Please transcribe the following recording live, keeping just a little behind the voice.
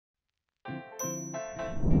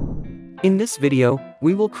In this video,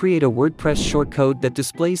 we will create a WordPress shortcode that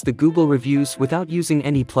displays the Google reviews without using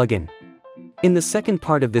any plugin. In the second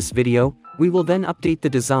part of this video, we will then update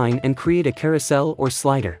the design and create a carousel or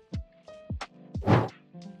slider.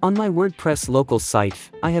 On my WordPress local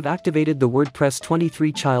site, I have activated the WordPress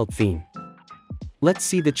 23 child theme. Let's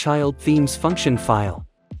see the child themes function file.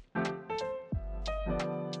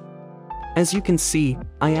 As you can see,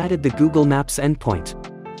 I added the Google Maps endpoint.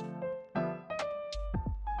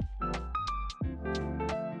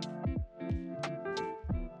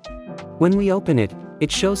 When we open it,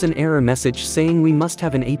 it shows an error message saying we must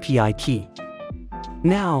have an API key.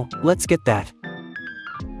 Now, let's get that.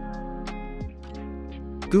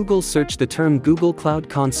 Google search the term Google Cloud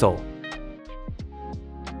Console.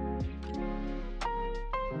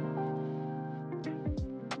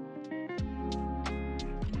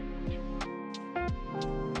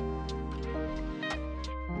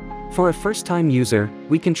 For a first-time user,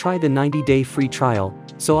 we can try the 90-day free trial,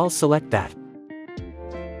 so I'll select that.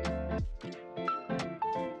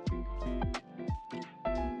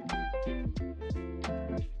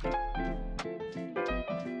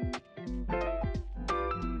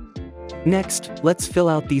 Next, let's fill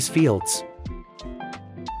out these fields.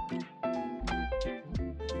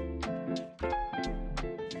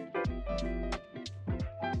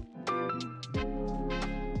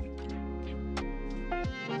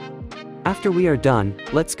 After we are done,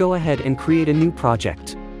 let's go ahead and create a new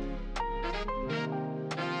project.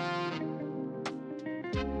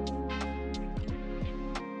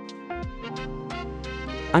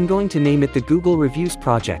 I'm going to name it the Google Reviews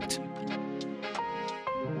project.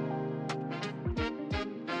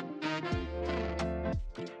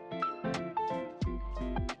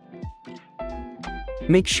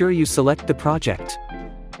 Make sure you select the project.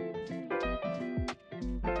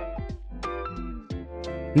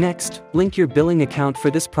 Next, link your billing account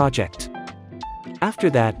for this project. After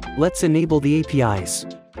that, let's enable the APIs.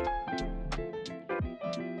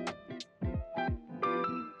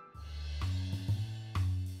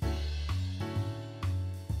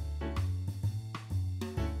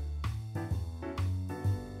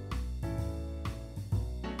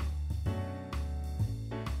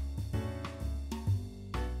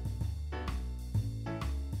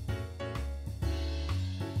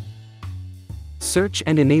 Search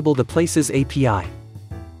and enable the Places API.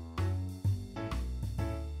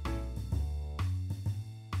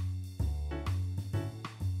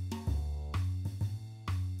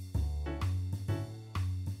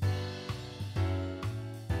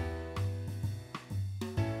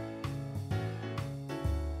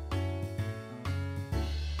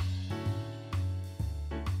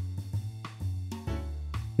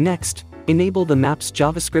 Next, enable the Maps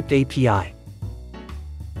JavaScript API.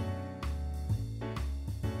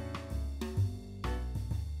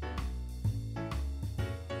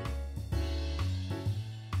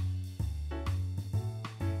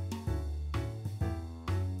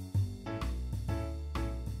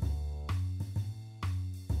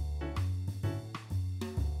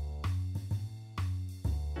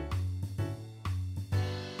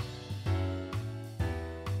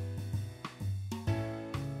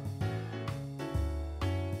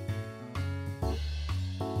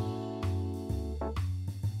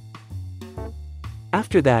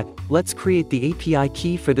 After that, let's create the API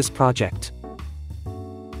key for this project.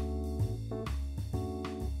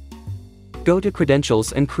 Go to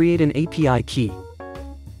Credentials and create an API key.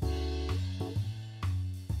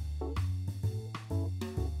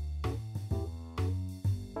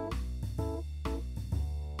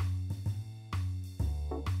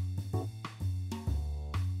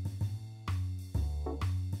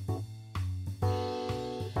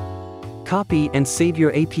 Copy and save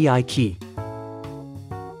your API key.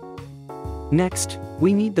 Next,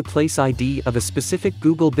 we need the place ID of a specific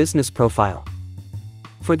Google business profile.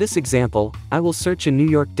 For this example, I will search a New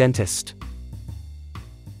York dentist.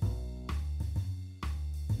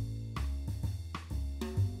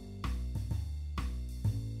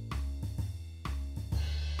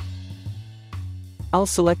 I'll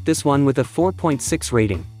select this one with a 4.6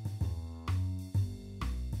 rating.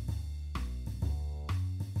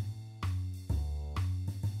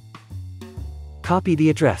 Copy the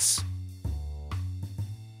address.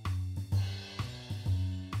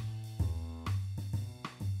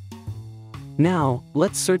 Now,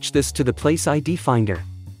 let's search this to the Place ID Finder.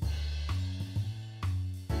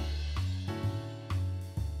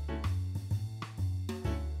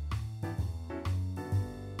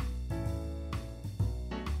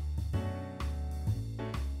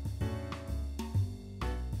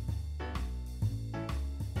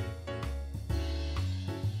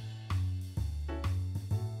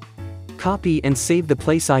 Copy and save the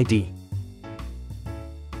place ID.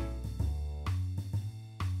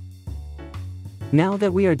 Now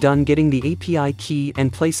that we are done getting the API key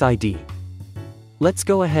and place ID, let's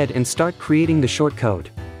go ahead and start creating the shortcode.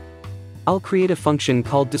 I'll create a function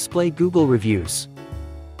called display Google reviews.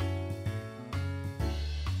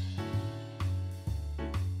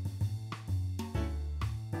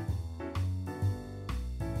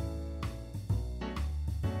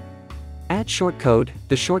 Add shortcode,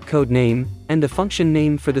 the shortcode name, and the function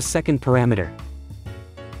name for the second parameter.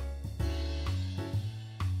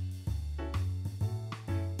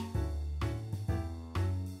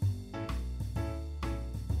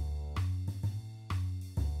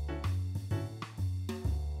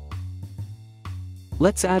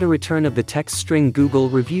 Let's add a return of the text string Google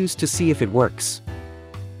reviews to see if it works.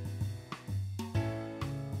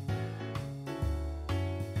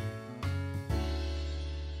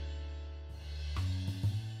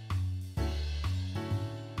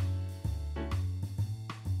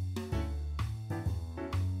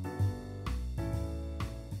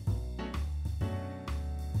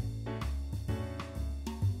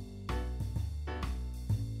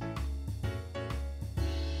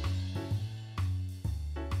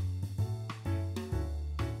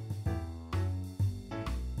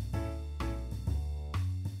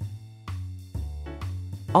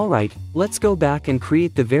 Alright, let's go back and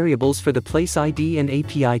create the variables for the place ID and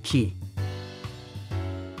API key.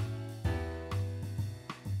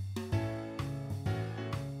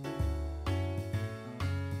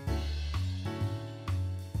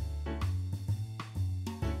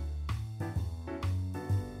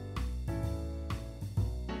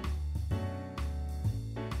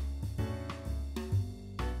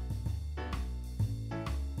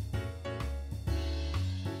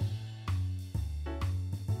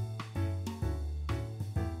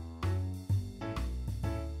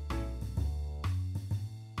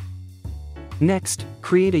 Next,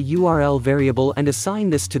 create a URL variable and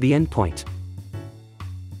assign this to the endpoint.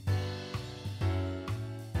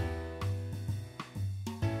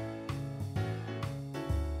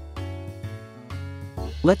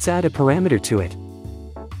 Let's add a parameter to it.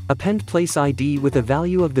 Append place ID with a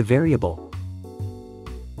value of the variable.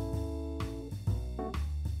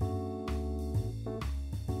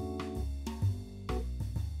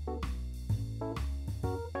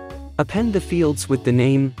 Append the fields with the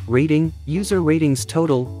name, rating, user ratings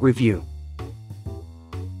total, review.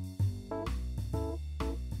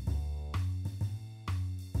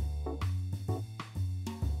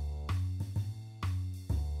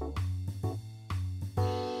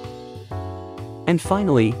 And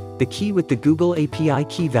finally, the key with the Google API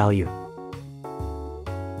key value.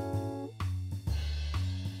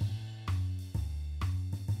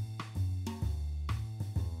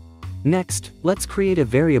 Next, let's create a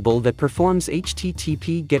variable that performs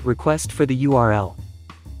HTTP GET request for the URL.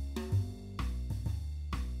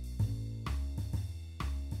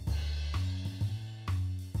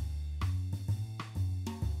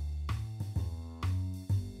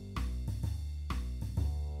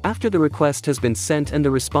 After the request has been sent and the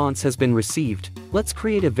response has been received, let's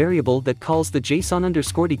create a variable that calls the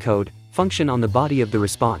JSON_decode function on the body of the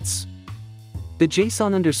response. The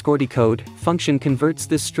JSON_decode function converts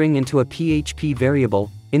this string into a PHP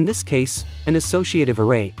variable, in this case, an associative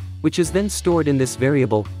array, which is then stored in this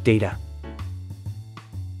variable, data.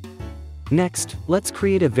 Next, let's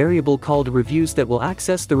create a variable called reviews that will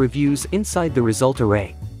access the reviews inside the result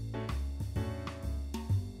array.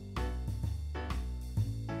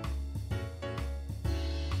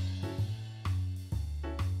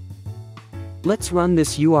 Let's run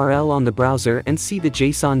this URL on the browser and see the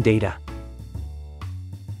JSON data.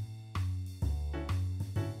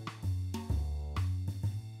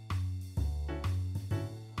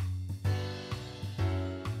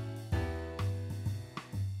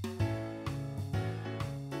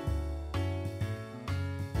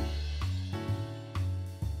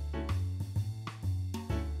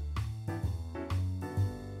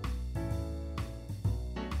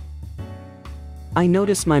 I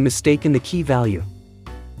notice my mistake in the key value.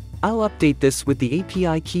 I'll update this with the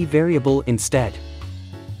API key variable instead.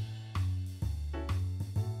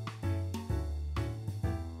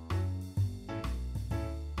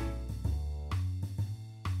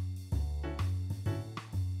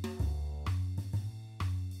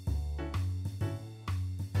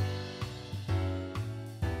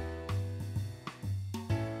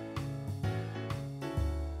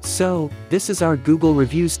 So, this is our Google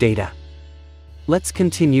reviews data. Let's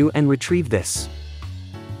continue and retrieve this.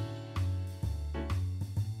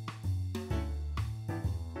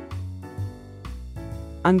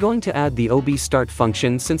 I'm going to add the ob_start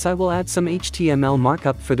function since I will add some HTML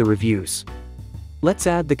markup for the reviews. Let's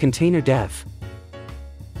add the container dev.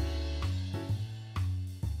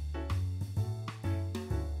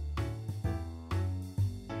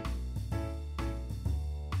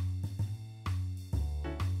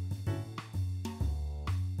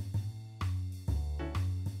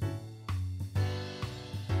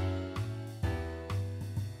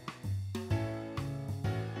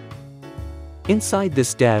 Inside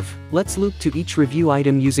this dev, let's loop to each review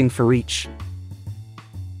item using for each.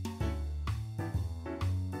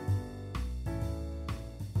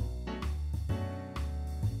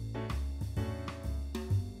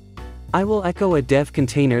 I will echo a dev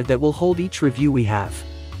container that will hold each review we have.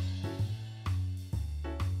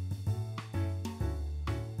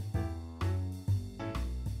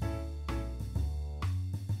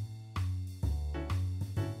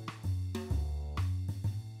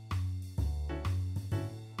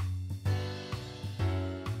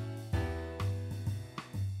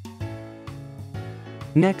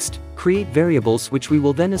 Next, create variables which we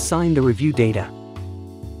will then assign the review data.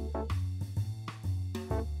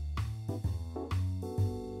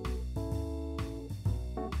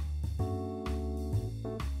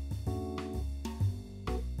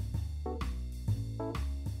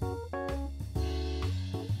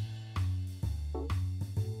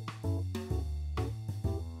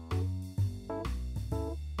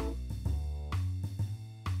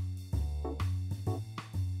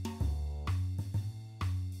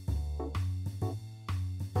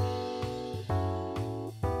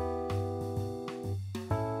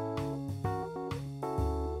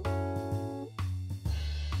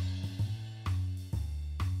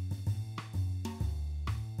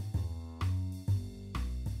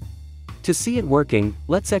 To see it working,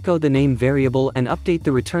 let's echo the name variable and update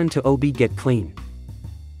the return to ob_getClean.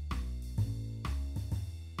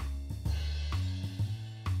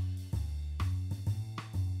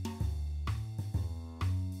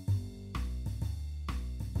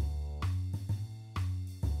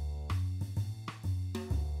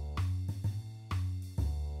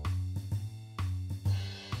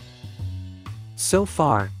 So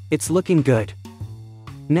far, it's looking good.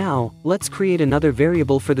 Now, let's create another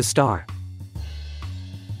variable for the star.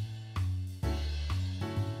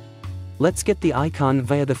 Let's get the icon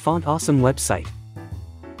via the Font Awesome website.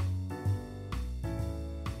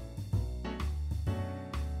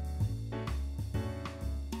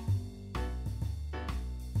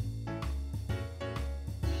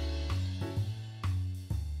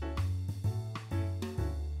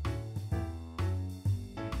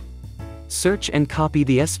 Search and copy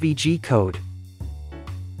the SVG code.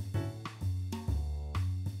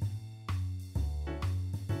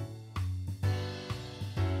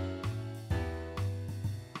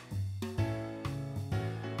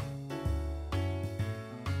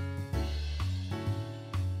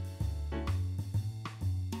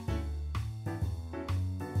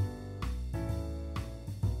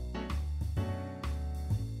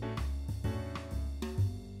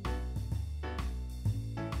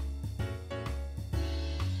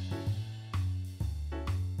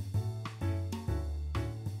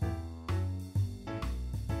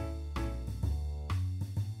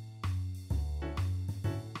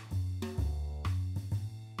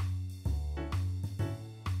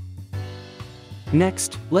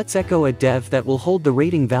 Next, let's echo a dev that will hold the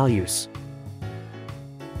rating values.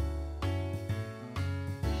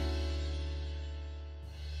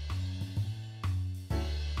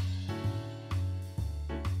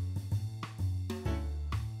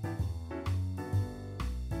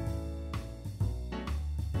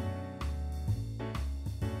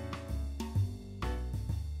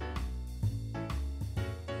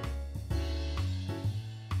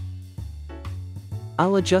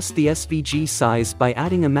 I'll adjust the SVG size by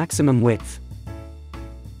adding a maximum width.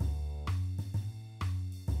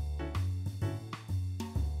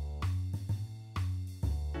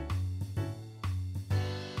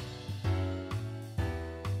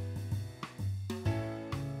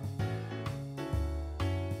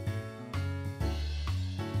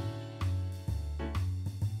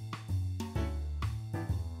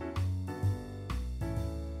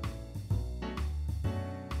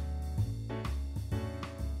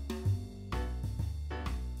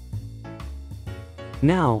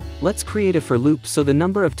 Now, let's create a for loop so the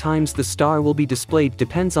number of times the star will be displayed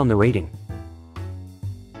depends on the rating.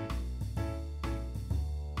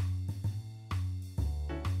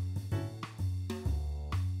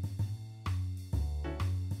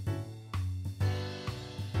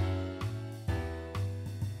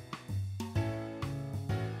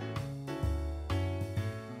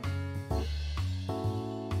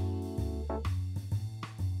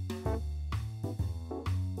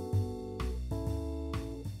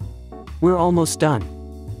 We're almost done.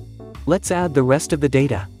 Let's add the rest of the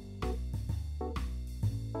data.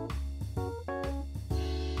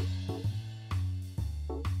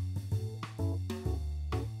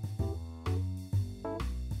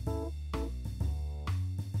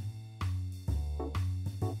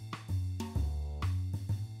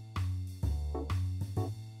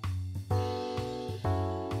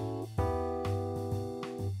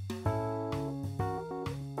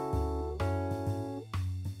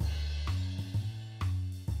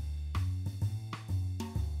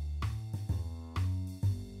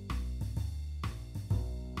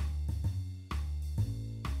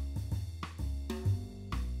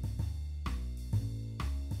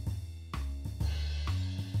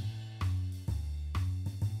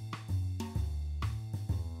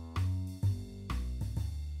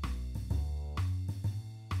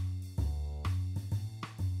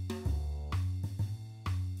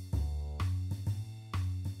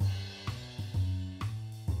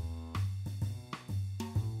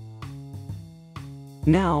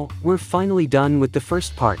 Now, we're finally done with the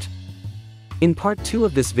first part. In part 2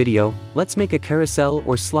 of this video, let's make a carousel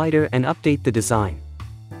or slider and update the design.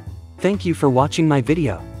 Thank you for watching my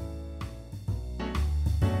video.